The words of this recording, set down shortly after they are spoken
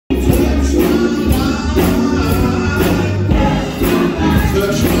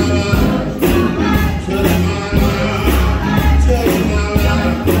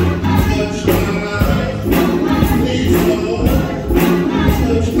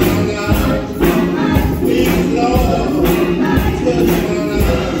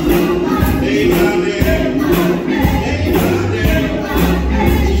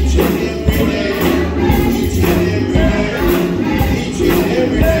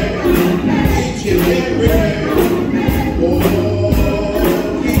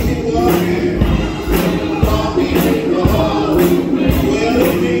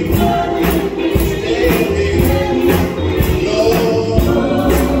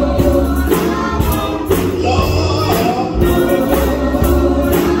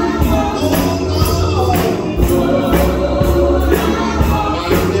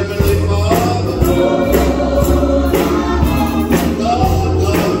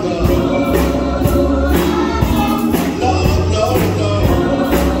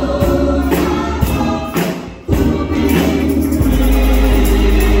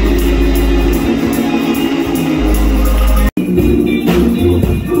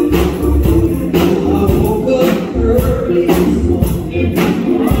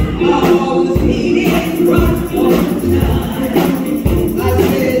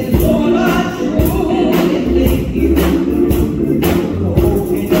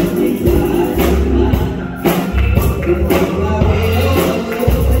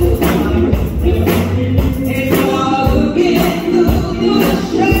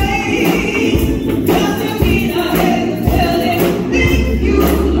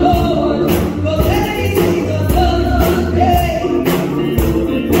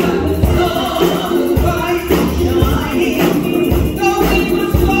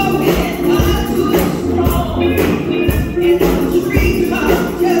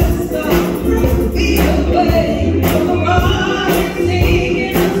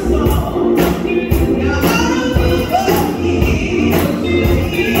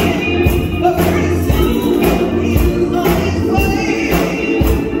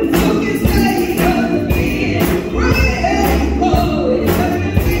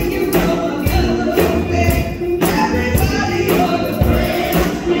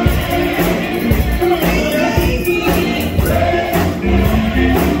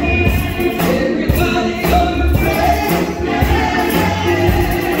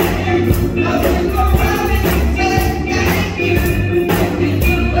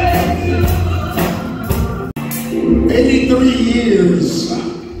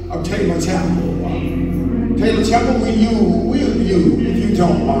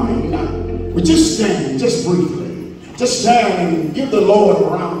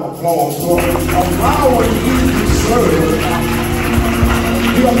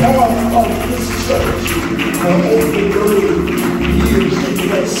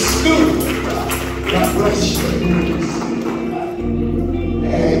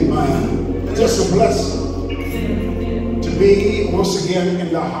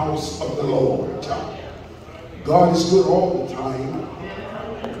God is good all the time,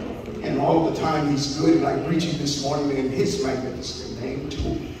 and all the time He's good. And I greet you this morning in His magnificent name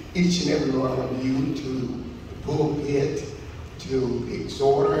to each and every one of you, to the pulpit, to the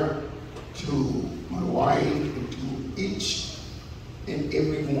exhorter, to my wife, and to each and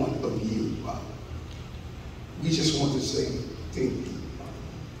every one of you. We just want to say thank you.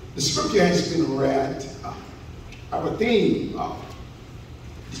 The scripture has been read. Our theme,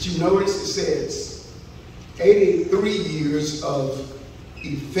 did you notice it says 83 years of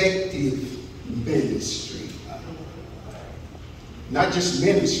effective ministry. Not just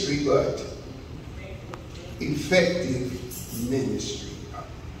ministry, but effective ministry.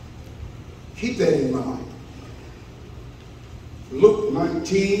 Keep that in mind. Luke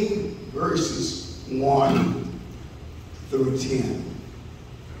 19, verses 1 through 10.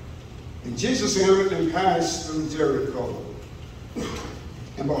 And Jesus entered and passed through Jericho.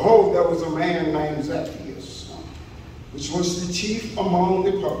 And behold, there was a man named Zacchaeus, which was the chief among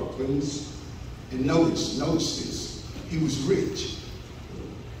the publicans. And notice this, he was rich.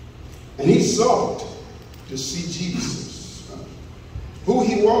 And he sought to see Jesus, who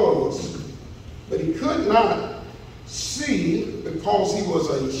he was, but he could not see because he was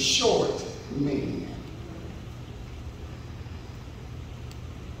a short man.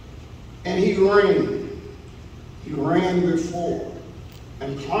 And he ran before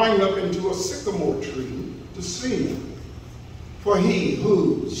and climbed up into a sycamore tree to see him, for he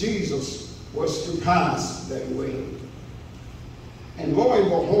who, Jesus, was to pass that way. And lo and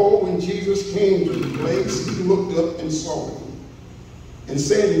behold, when Jesus came to the place, he looked up and saw him, and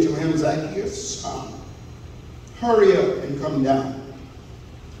said unto him, Zacchaeus, hurry up and come down,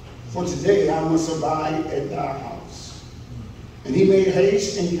 for today I must abide at thy house. And he made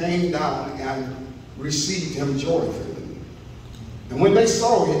haste and came down and received him joyfully. And when they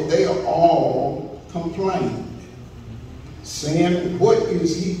saw it, they all complained, saying, what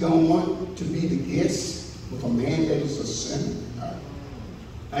is he going to be the guest with a man that is a sinner?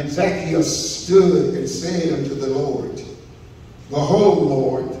 And Zacchaeus stood and said unto the Lord, behold,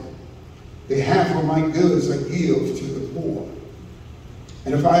 Lord, the half of my goods I give to the poor.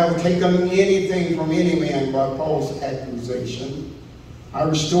 And if I have taken anything from any man by false accusation, I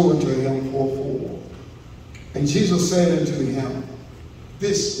restore to him fourfold. And Jesus said unto him,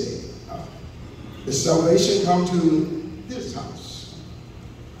 this day is salvation come to this house,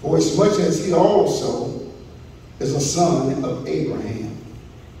 for as much as he also is a son of Abraham.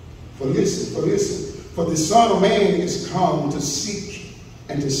 For the Son of Man is come to seek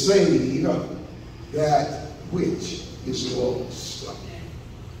and to save that which is lost.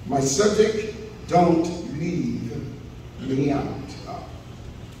 My subject, don't leave me out.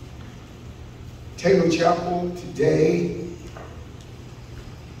 Taylor Chapel, today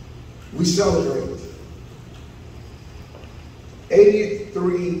we celebrate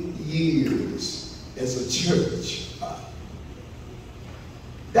 83 years as a church.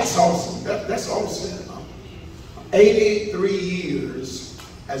 That's awesome. That's awesome. 83 years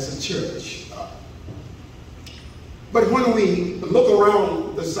as a church. But when we look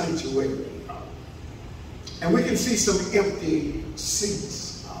around the sanctuary, and we can see some empty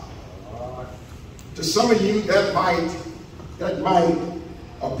seats. To some of you, that might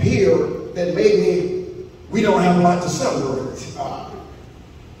appear that maybe we don't have a lot to celebrate.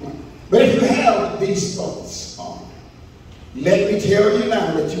 But if you have these thoughts, let me tell you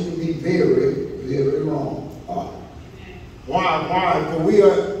now that you will be very, very wrong. Why? For we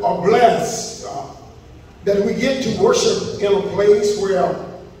are blessed that we get to worship in a place where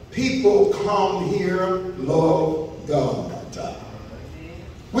people come here, love God.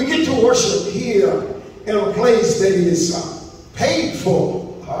 We get to worship here in a place that is paid for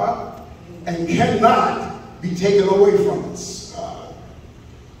and cannot be taken away from us.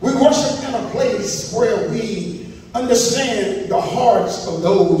 We worship in a place where we understand the hearts of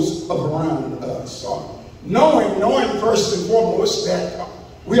those around us. Knowing first and foremost that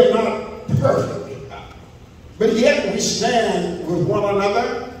we are not perfect, but yet we stand with one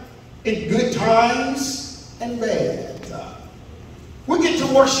another in good times and bad. We get to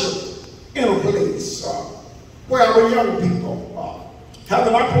worship in a place where our young people have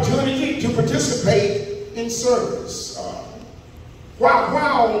an opportunity to participate in service.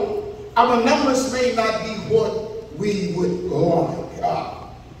 While our numbers may not be what we would like,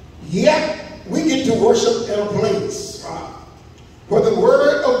 yet we get to worship in a place where the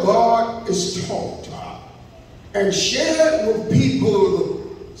Word of God is taught and shared with people,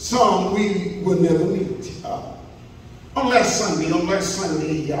 some we will never meet. On last Sunday,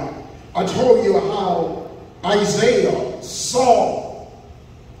 I told you how Isaiah saw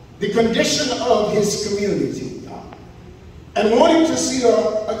the condition of his community and wanted to see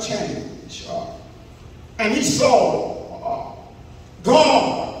a change. And he saw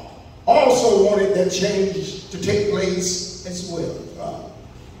God also wanted that change to take place as well.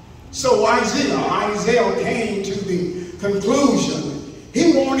 So Isaiah came to the conclusion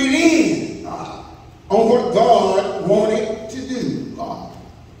he wanted in on what God wanted to do.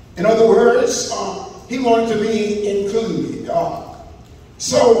 In other words, he wanted to be included.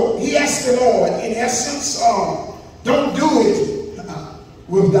 So he asked the Lord, in essence, don't do it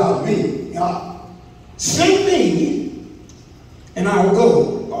without me. Send me, and I will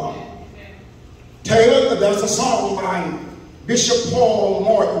go. Taylor, there's a song by Bishop Paul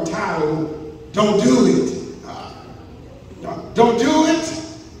Morton titled, Don't Do It. Don't do it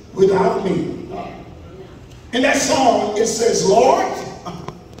without me. In that song, it says, Lord,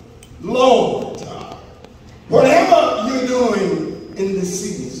 whatever you're doing in this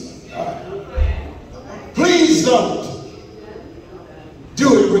season, please don't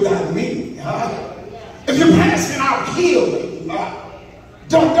do it without me. If you're passing out healing,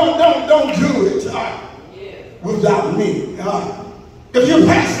 don't do it without me. If you're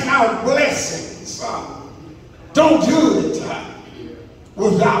passing out blessings, don't do it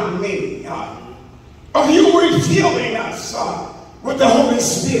without me. If you're refueling us with the Holy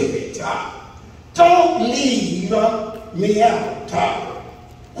Spirit, don't leave me out.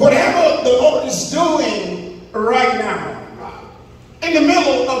 Whatever the Lord is doing right now, in the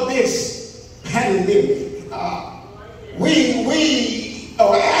middle of this pandemic, we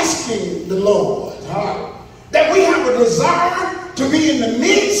are asking the Lord that we have a desire to be in the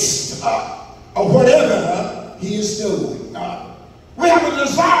midst of whatever he is doing. We have a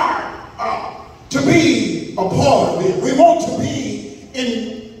desire to be a part of it. We want to be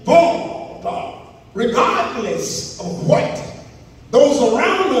involved, regardless of what those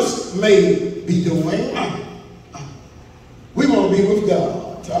around us may be doing. We want to be with God.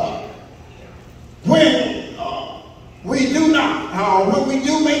 When we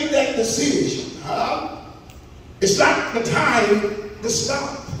do make that decision, it's not the time to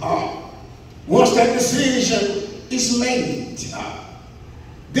stop. Once that decision is made,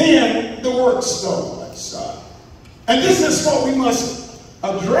 then the work starts. And this is what we must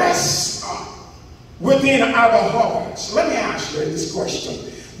address within our hearts. Let me ask you this question.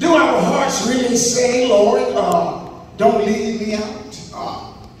 Do our hearts really say, Lord, don't leave me out?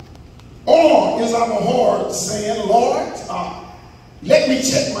 Or is our heart saying, Lord, let me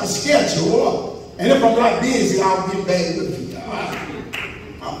check my schedule, and if I'm not busy, I'll get back with you.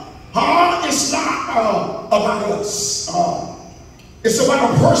 It's not about us. It's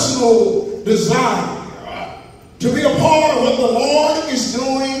about a personal desire to be a part of what the Lord is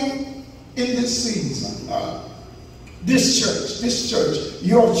doing in this season. This church,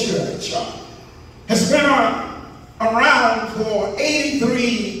 your church, has been around for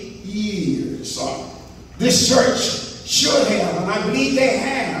 83 years. This church should have, and I believe they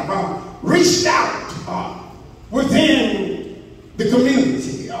have, reached out within the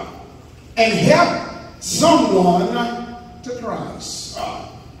community and helped someone to Christ.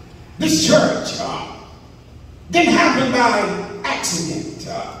 This church didn't happen by accident.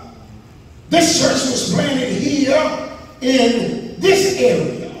 This church was planted here in this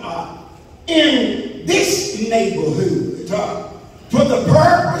area, in this neighborhood, for the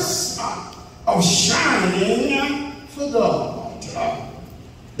purpose of shining for God.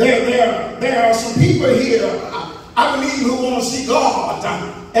 There are some people here, I believe, who want to see God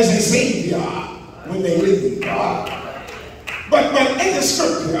as a Savior when they leave. But in the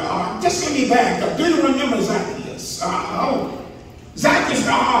scripture, just let me back up. Do you remember Zacchaeus? Zacchaeus,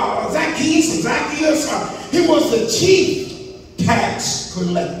 he was the chief tax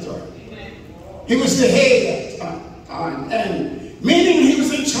collector. He was the head, and meaning he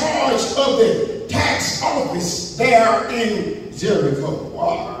was in charge of the tax office there in Jericho.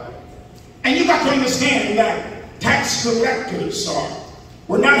 And you got to understand that tax collectors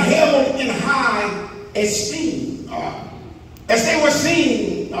were not held in high esteem, as they were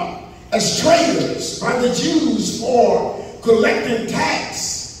seen as traitors by the Jews for collecting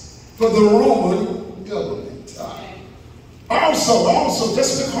tax for the Roman government. Also,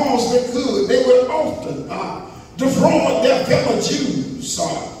 just because they could, they would often defraud their fellow Jews,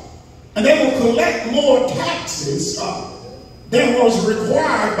 and they would collect more taxes than was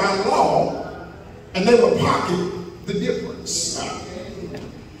required by law, and they would pocket the difference.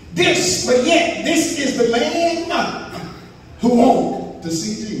 But yet, this is the man who wanted to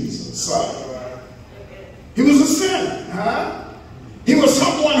see Jesus. He was a sinner. He was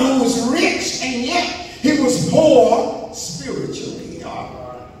someone who was rich, and yet he was poor spiritually.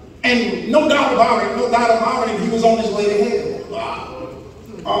 And no doubt about it, he was on his way to hell.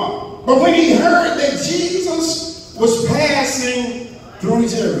 But when he heard that Jesus was passing through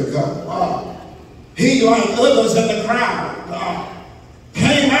Jericho, he, like others in the crowd,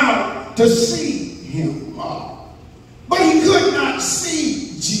 came out to see him. But he could not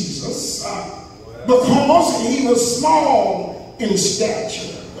see Jesus because he was small in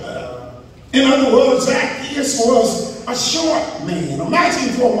stature. In other words, Zacchaeus was a short man.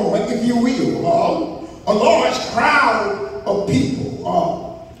 Imagine for a moment, if you will, a large crowd of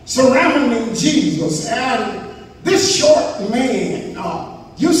people surrounding Jesus, and this short man,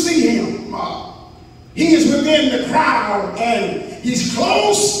 you see him, he is within the crowd and he's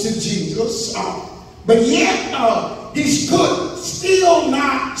close to Jesus, but yet he could still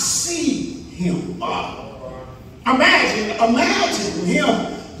not see him. Imagine him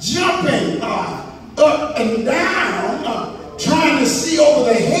jumping up and down, trying to see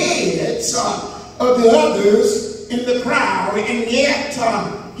over the heads of the others in the crowd, and yet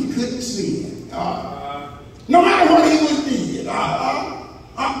he couldn't see him. No matter what he was doing,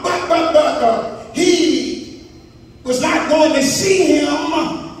 but he was not going to see him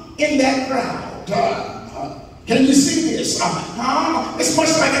in that crowd. Can you see this? It's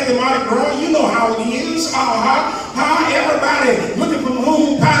much like at the Mardi Gras. You know how it is. Everybody looking for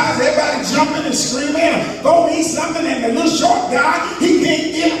moon pies, everybody jumping and screaming, go eat something, and the little short guy, he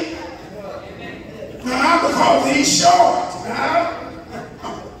can't get it. Because he's short.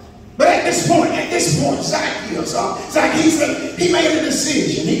 But at this point, Zacchaeus, he made a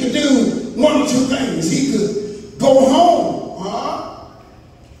decision. He could do one or two things. He could go home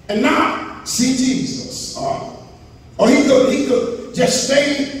and not see Jesus. Or he could just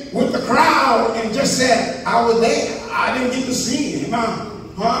stay with the crowd and just say, I was there. I didn't get to see him,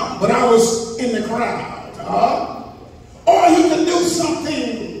 but I was in the crowd. Or he could do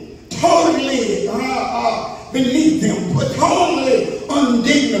something totally beneath him, but totally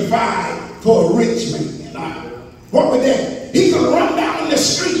undignified for a rich man. What would that? He could run down the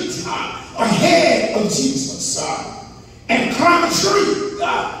street ahead of Jesus and climb a tree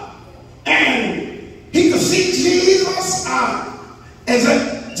And he could see Jesus as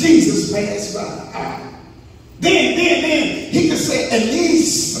Jesus passed by. Then he could say, at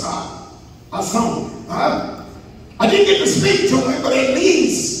least I saw him. I didn't get to speak to him, but at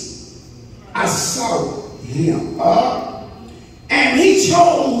least I saw him. And he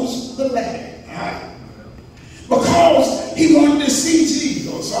chose the latter because he wanted to see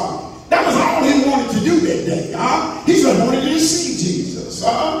Jesus. That was all he wanted to do that day. He just wanted to see Jesus.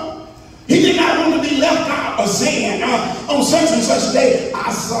 He did not want to be left out of saying on such and such a day,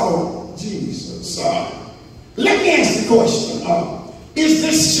 I saw Jesus. Let me ask the question. Is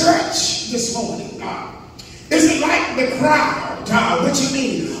this church this morning? Is it like the crowd? What you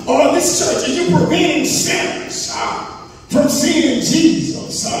mean? Or this church, are you preventing sinners from seeing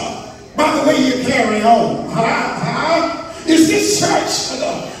Jesus by the way you carry on? Is this church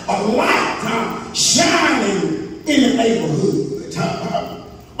a light shining in the neighborhood?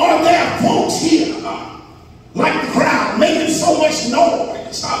 Are there folks here like the crowd making so much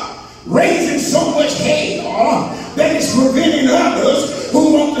noise, raising so much hell that it's preventing others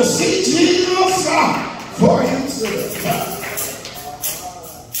who want to see Jesus for himself?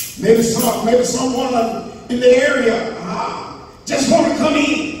 Maybe someone in the area just want to come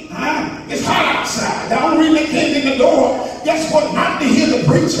in. It's hot outside. The only reason they came in the door, guess what? Not to hear the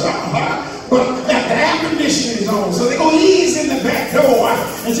preacher, but the air conditioning is on. So they go ease in the back door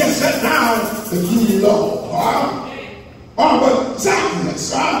and just sit down and keep low. But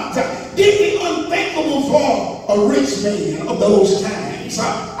Zacchaeus did the unthinkable for a rich man of those times.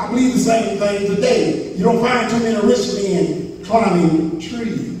 I believe the same thing today. You don't find too many rich men climbing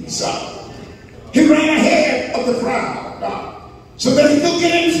trees. He ran ahead of the crowd so that he could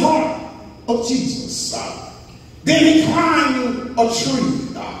get in front of Jesus. Then he climbed a tree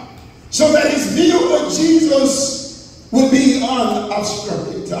so that his view of Jesus would be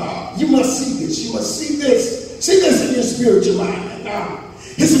unobstructed. You must see this. You must see this. See this in your spiritual mind.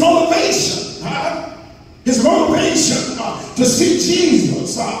 His motivation to see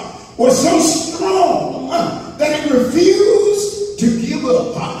Jesus was so strong that he refused to give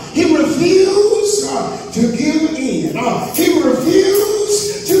up. He refused to give in. He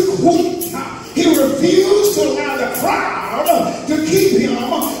refused to quit. He refused to allow the crowd to keep him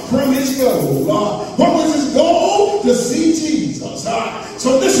from his goal. What was his goal? To see Jesus.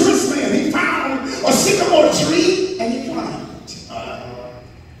 So this rich man, he found a sycamore tree and he climbed it.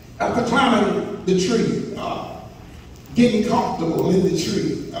 After climbing the tree, getting comfortable in the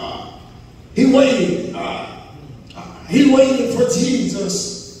tree, he waited. He waited for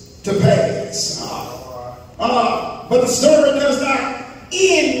Jesus to pass. But the story does not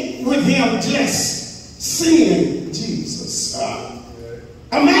end with him just seeing Jesus.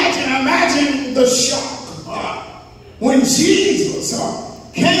 Imagine the shock when Jesus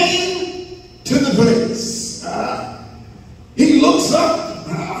came to the place. He looks up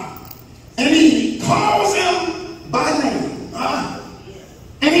and he calls him by name.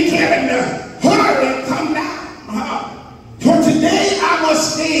 And he tells him to hurry, come down. For today I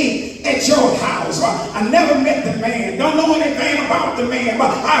must stay at your house. I never met the man. Don't know anything about the man.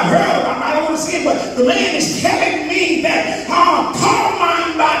 But I heard about him. I don't want to see him. But the man is telling me that call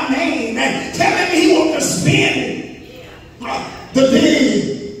mine by name and telling me he wants to spend the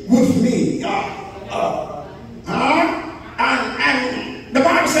day with me. And the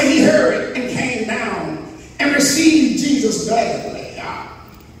Bible says he heard and came down and received Jesus gladly.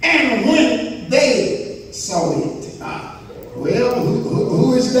 And when they saw it, well,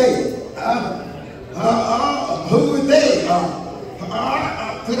 who is they? Who is they?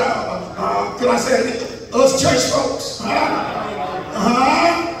 Could I say us church folks?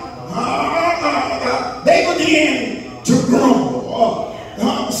 They began to grumble,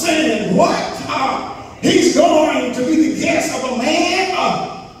 saying, what? He's going to be the guest of a man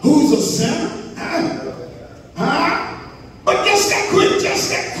who's a sinner? But just that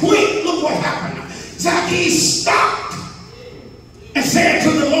quick, look what happened. Zacchaeus stopped and said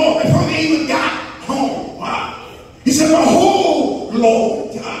to the Lord before they even got home. He said, behold,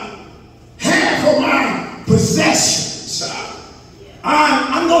 Lord, half of my possessions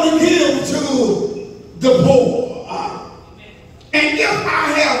I'm going to give to the poor. And if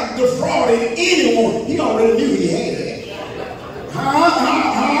I have defrauded anyone, he already knew he had it.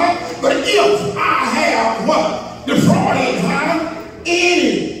 But if I have defrauded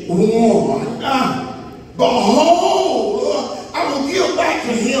anyone, behold, I will give back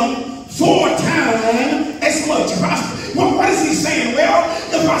to him 4 times as much. What is he saying? Well,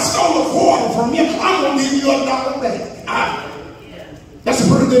 if I stole a quarter from you, I'm going to give you $1 back. That's a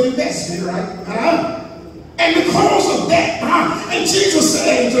pretty good investment, right? And because of that, and Jesus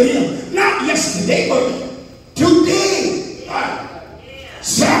said to him, not yesterday, but today.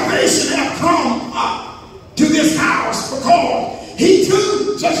 Salvation has come to this house because he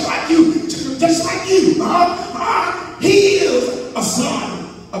too, just like you, he is a son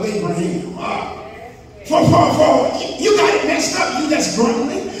of Abraham. For you got it messed up, you that's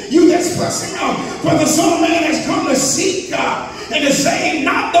grumbling, you that's fussing. For the Son of Man has come to seek and to save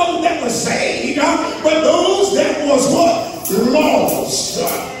not those that were saved, but those that was what? Lost.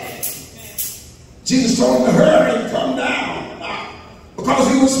 Jesus told him to hurry and come down because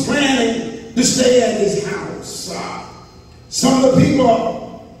he was planning to stay at his house. Some of the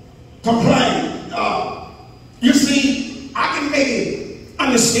people complained. You see, I can maybe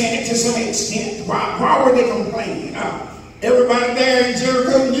understand it to some extent. Why were they complaining? Everybody there in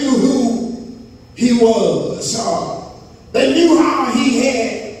Jericho knew who he was. They knew how he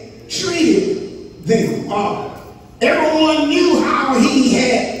had treated them. Everyone knew how he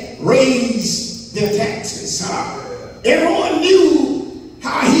had raised their taxes. Everyone knew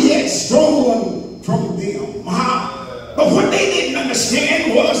how he had stolen from them. But what they didn't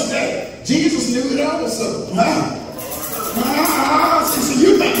understand was that Jesus knew it also. So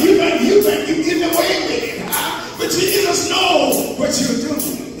you think you're getting away with it. But Jesus knows what you're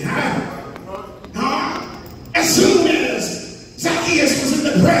doing. As soon as Zacchaeus was in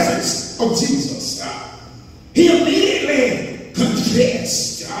the presence of Jesus, he immediately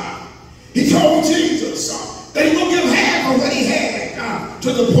confessed. He told Jesus that he would give half of what he had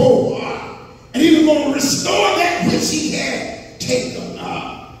to the poor. And he was going to restore that which he had taken.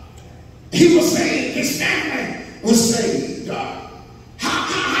 He was saved. His family was saved.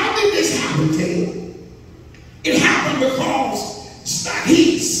 How did this happen, Caleb? It happened because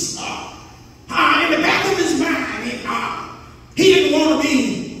Zacchaeus, in the back of his mind, he didn't want to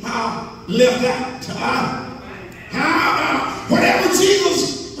be left out. Whatever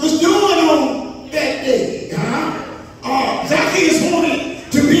Jesus was doing on that day, Zacchaeus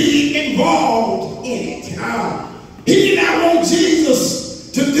wanted to be involved in it. He did not want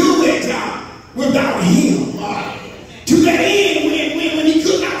Jesus to do it without him. To that end, when he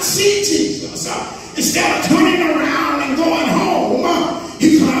could not see Jesus, instead of turning around and going home,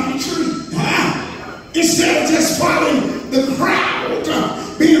 he climbed a tree. Instead of just following the crowd,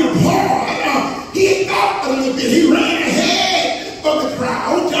 being a part, he thought a little bit. He ran ahead of the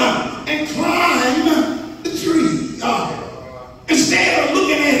crowd and climbed the tree. Instead of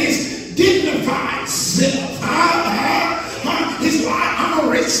looking at his dignified self, his life, I'm a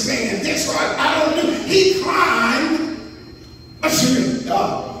rich man, that's right, I don't do. He climbed a tree.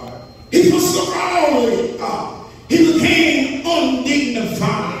 He forsook all of it. He became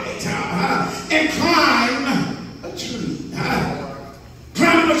undignified and climbed a tree.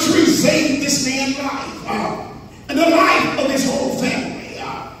 Climbing a tree saved this man's life and the life of his whole family.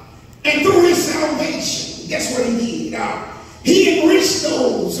 And through his salvation, guess what he did? He enriched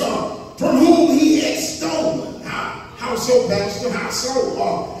those from whom he had stolen. How so, Pastor? How so?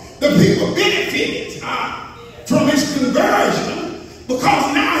 The people benefited from his conversion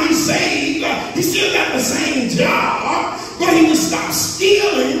because now he's saved. He still got the same job, but he would stop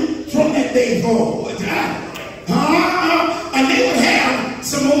stealing from that day forward. And they would have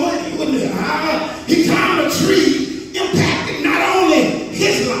some more money, wouldn't they? He climbed a tree, impacted not only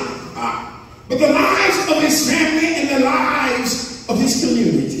his life, but the lives of his family and the lives of his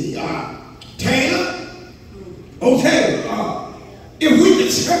community. Taylor, if we the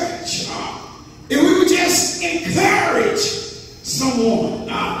church, if we would just encourage someone,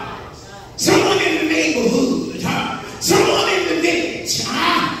 someone in the neighborhood, someone in the village,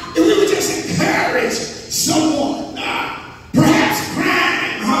 if we would just encourage someone, perhaps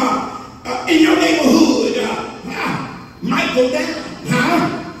crime in your neighborhood might go down.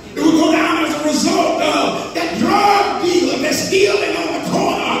 It will go down as a result of that drug dealer that's stealing on the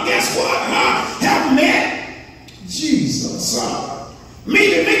corner. Guess what? Have met Jesus.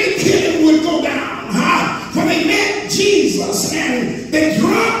 Maybe killing would go down. For they met Jesus and they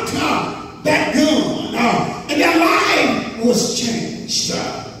dropped that gun. And their life was changed.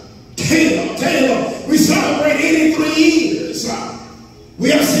 Taylor, we celebrate 83 years. We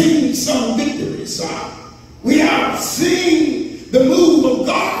have seen some victories. We have seen the move of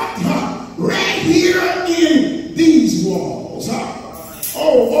God right here in these walls.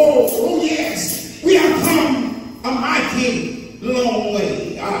 Oh, yes. We have come a mighty long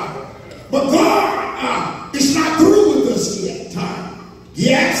way. But God is not through with us yet.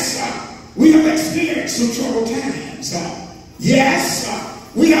 Yes, we have experienced some troubled times. Yes,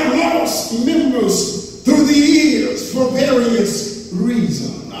 we have lost members through the years for various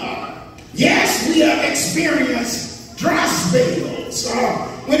reasons. Yes, we have experienced dry spells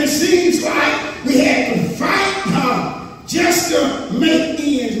when it seems like we had to fight just to make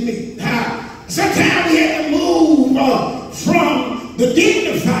ends meet. Sometimes we had to move from the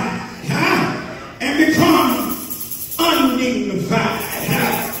dignified and become undignified.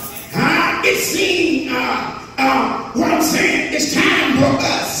 It seemed, what I'm saying, it's time for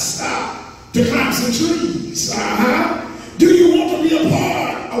us to climb some trees. Do you want to be a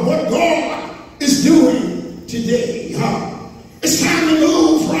part of what God is doing today? It's time to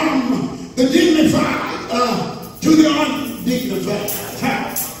move from the dignified to the undignified.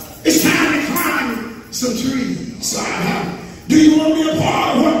 It's time to climb some trees. Do you want to be a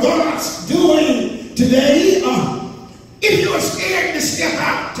part of what God's doing today? If you are scared to step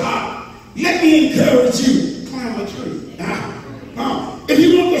out, let me encourage you, climb a tree. If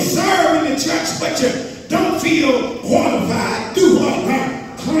you want to serve in the church, but you don't feel qualified, do what?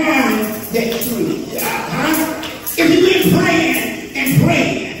 Climb that tree. If you've been praying and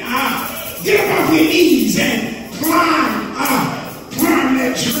praying, get up off your knees and climb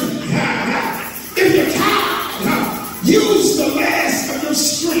that tree. If you're tired, use the last of your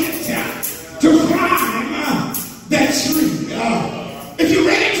strength to climb that tree. If you're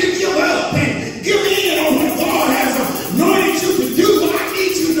ready to give up and give in on what God has anointed you to do, I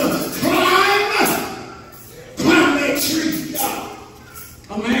need you to climb that tree.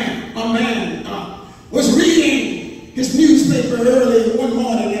 A man was reading his newspaper early one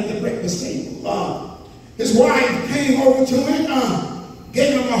morning at the breakfast table. His wife came over to him,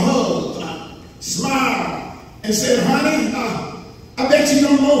 gave him a hug, smiled, and said, honey, I bet you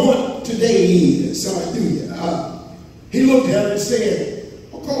don't know what today is, do you? He looked at her and said,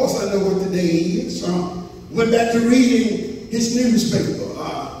 of course I know what today is. Went back to reading his newspaper.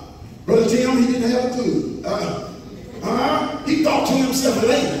 Brother Tim, he didn't have a clue. He thought to himself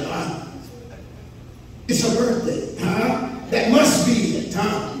later, it's a birthday. That must be it.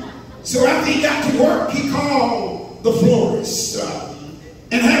 So after he got to work, he called the florist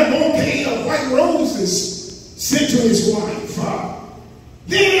and had a bouquet of white roses sent to his wife.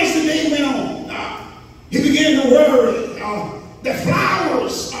 Then as the day went on, he began to worry that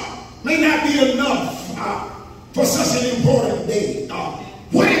flowers may not be enough for such an important day.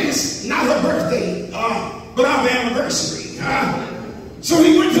 What if it's not her birthday, but our anniversary? So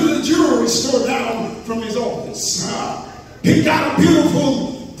he went to the jewelry store down from his office, picked out a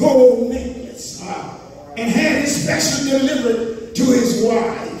beautiful gold necklace, and had it specially delivered to his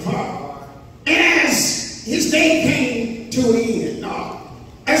wife. And as his day came to an end,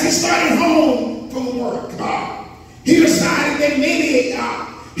 as he started home from work, he decided that maybe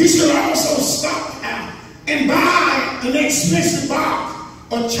he should also stop and buy an expensive box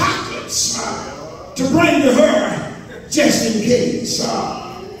of chocolates to bring to her just in case.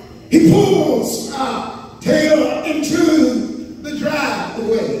 He pulls Taylor into the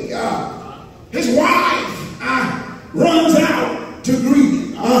driveway. His wife runs out to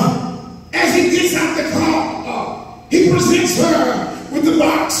greet him. As he gets out the car, he presents her with the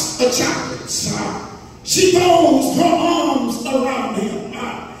box of chocolates. She throws her arms around him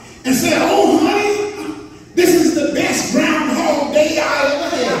and said, oh, honey, this is the best Groundhog Day I ever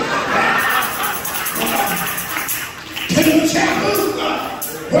had. Taylor Chapel,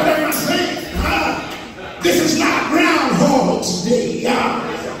 what am I saying? This is not Groundhog's Day.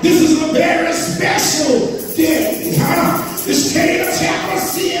 This is a very special day. This Taylor Chapel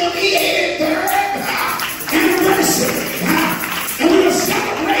CME 83rd anniversary. And we're going to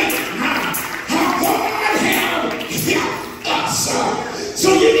celebrate how God has helped us. So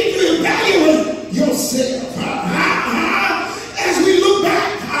you need to evaluate yourself. As we look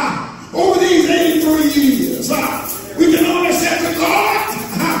back over these 83 years, we can only say to God,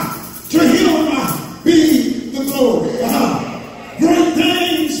 to him be the glory. Great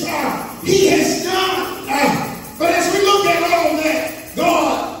things he has done. But as we look at all that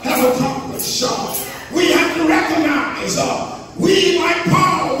God has accomplished, we have to recognize we, like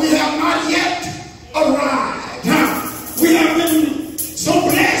Paul, we have not yet arrived. We have been so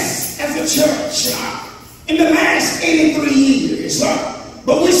blessed as a church in the last 83 years,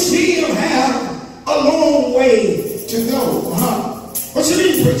 but we still have a long way to go. What you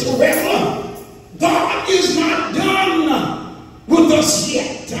mean, Prichard? Well, God is not done with us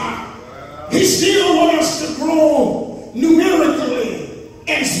yet. He still wants us to grow numerically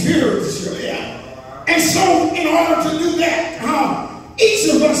and spiritually. And so, in order to do that, each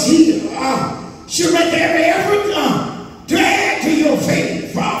of us here should make every effort to add to your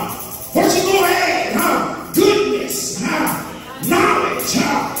faith. What you going to add? Goodness, knowledge,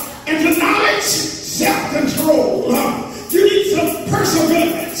 and to knowledge, self-control. You need some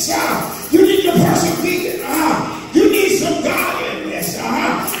perseverance. You need to persevere. You need some godliness.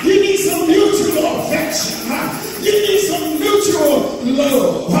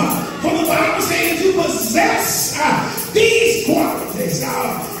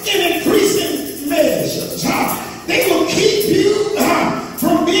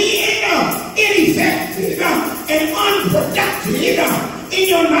 and unproductive in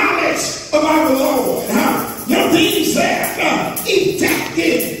your knowledge of our Lord. Your being said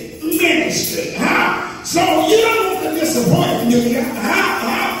effective ministry. So you don't want to disappoint me.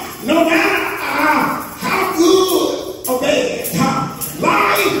 No matter how good or bad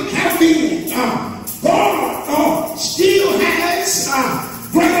life has been, God still has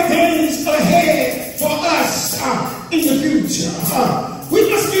greater things ahead for us in the future. We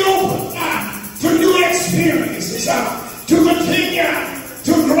must be open to new experiences, to continue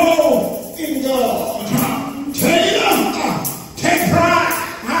to grow in God. Take pride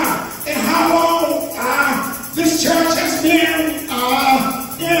in how long this church has been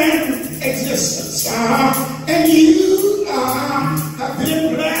in existence. And you have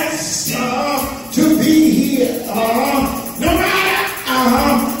been blessed to be here. No matter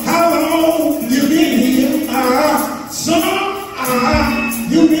how long you've been here, some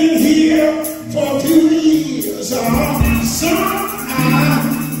you've been here for a few years. Some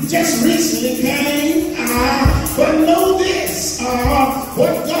just recently came. But know this,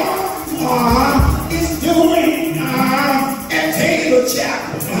 what God is doing at Taylor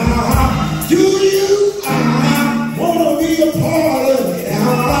Chapel. Do you want to be a part of it?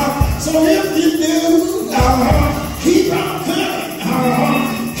 So if you do, keep on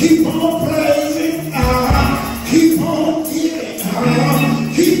coming, keep on praising, keep on giving,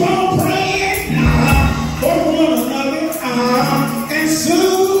 keep on praying for one another, and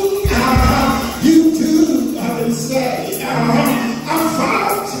soon you too will say, I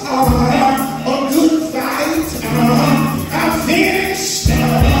fought a good fight, I finished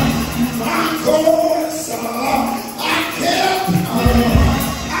my course, I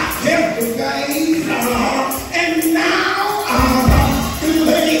kept the faith, and now it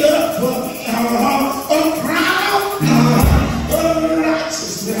laid up for me a crown of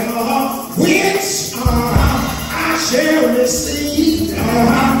righteousness, which I shall receive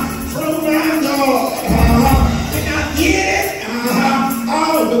from my God. And I get it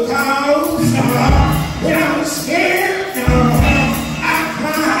all because when I was scared, I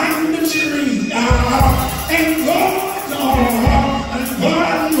climbed the tree, and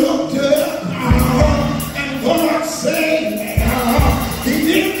God looked up, and God saved me. He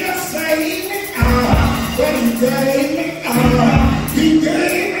didn't just save me, but He gave me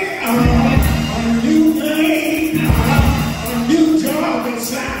a new name, a new job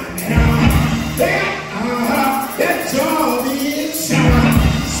inside me. That job is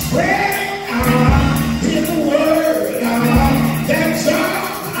spreading His word. That job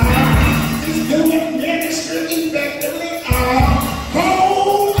is doing ministry effectively.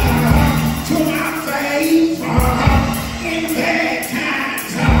 Hold to my faith in bad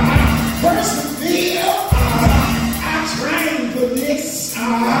times. Persevere. I trained for this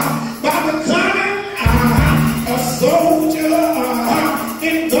by becoming a soldier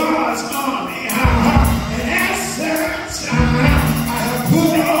in God's army. And as such, I have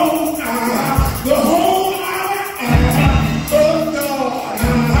put on the whole armor of God.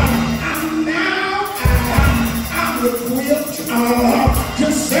 I'm equipped to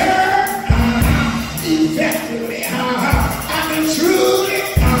serve effectively. I can truly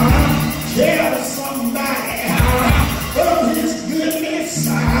tell somebody of His goodness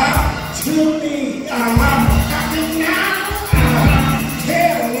to me. I can now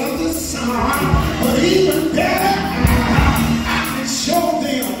tell of the song, but even better, I can show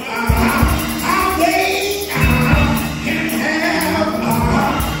them how they can have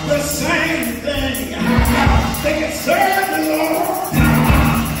the same thing. They can serve the Lord,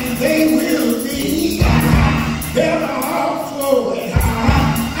 and they will be better off for it. I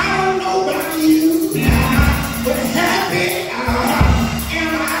don't know about you, but happy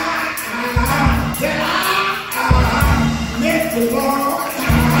am I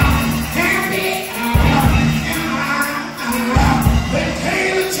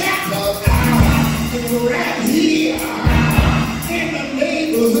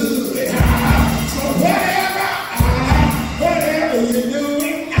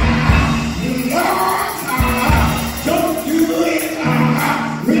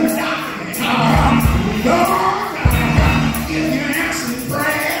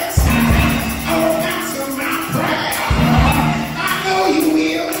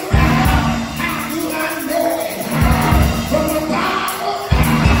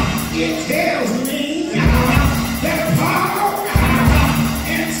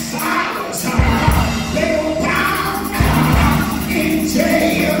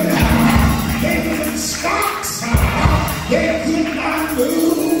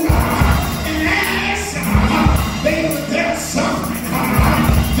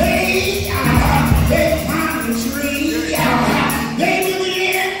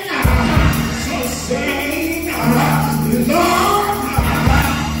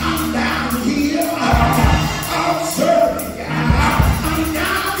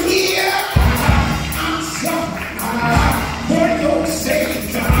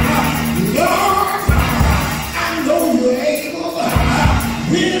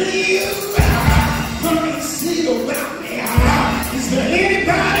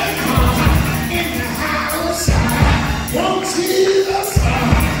anybody in the house want Jesus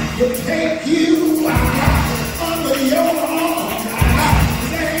to take you under your arm? Is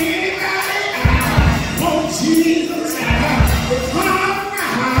there anybody want Jesus to come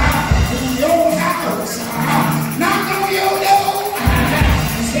to your house? Knock on your door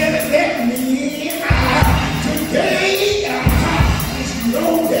and say, let me in. Today is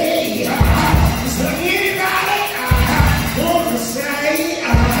your day. Is there anybody want to say,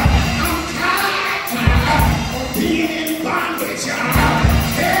 I'm tired of being in bondage?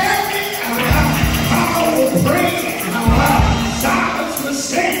 Tell me how to pray. Silence was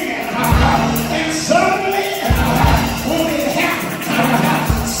singing, and suddenly, when it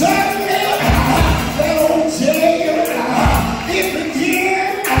happened, suddenly, that old jail, it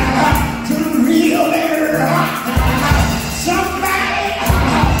began to reel and rock. Somebody,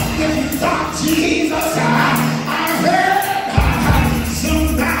 if you thought Jesus, I heard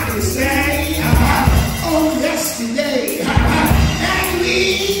somebody say, oh, yesterday, and we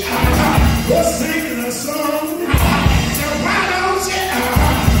were singing a song. So why don't you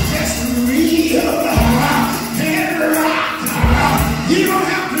just reel and rock? You don't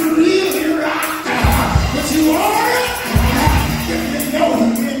have to really rock, but you are it. If you know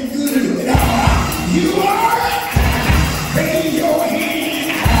you've been good, you are it. Raise your hand.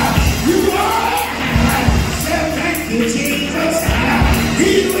 You are it. Say thank you, Jesus.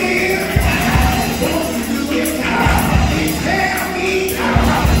 He will. Won't you do it? He tell me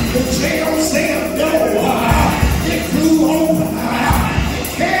the jail cell door, it flew open. He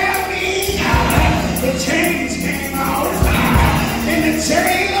tell me the chains came off, and the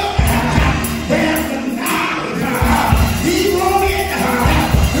jailer grabbed the knife. He wanted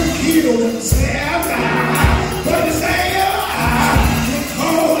to kill himself, but the jailer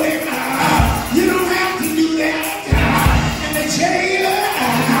told him, you don't have to do that. And the jailer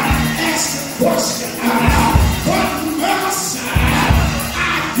asked the question,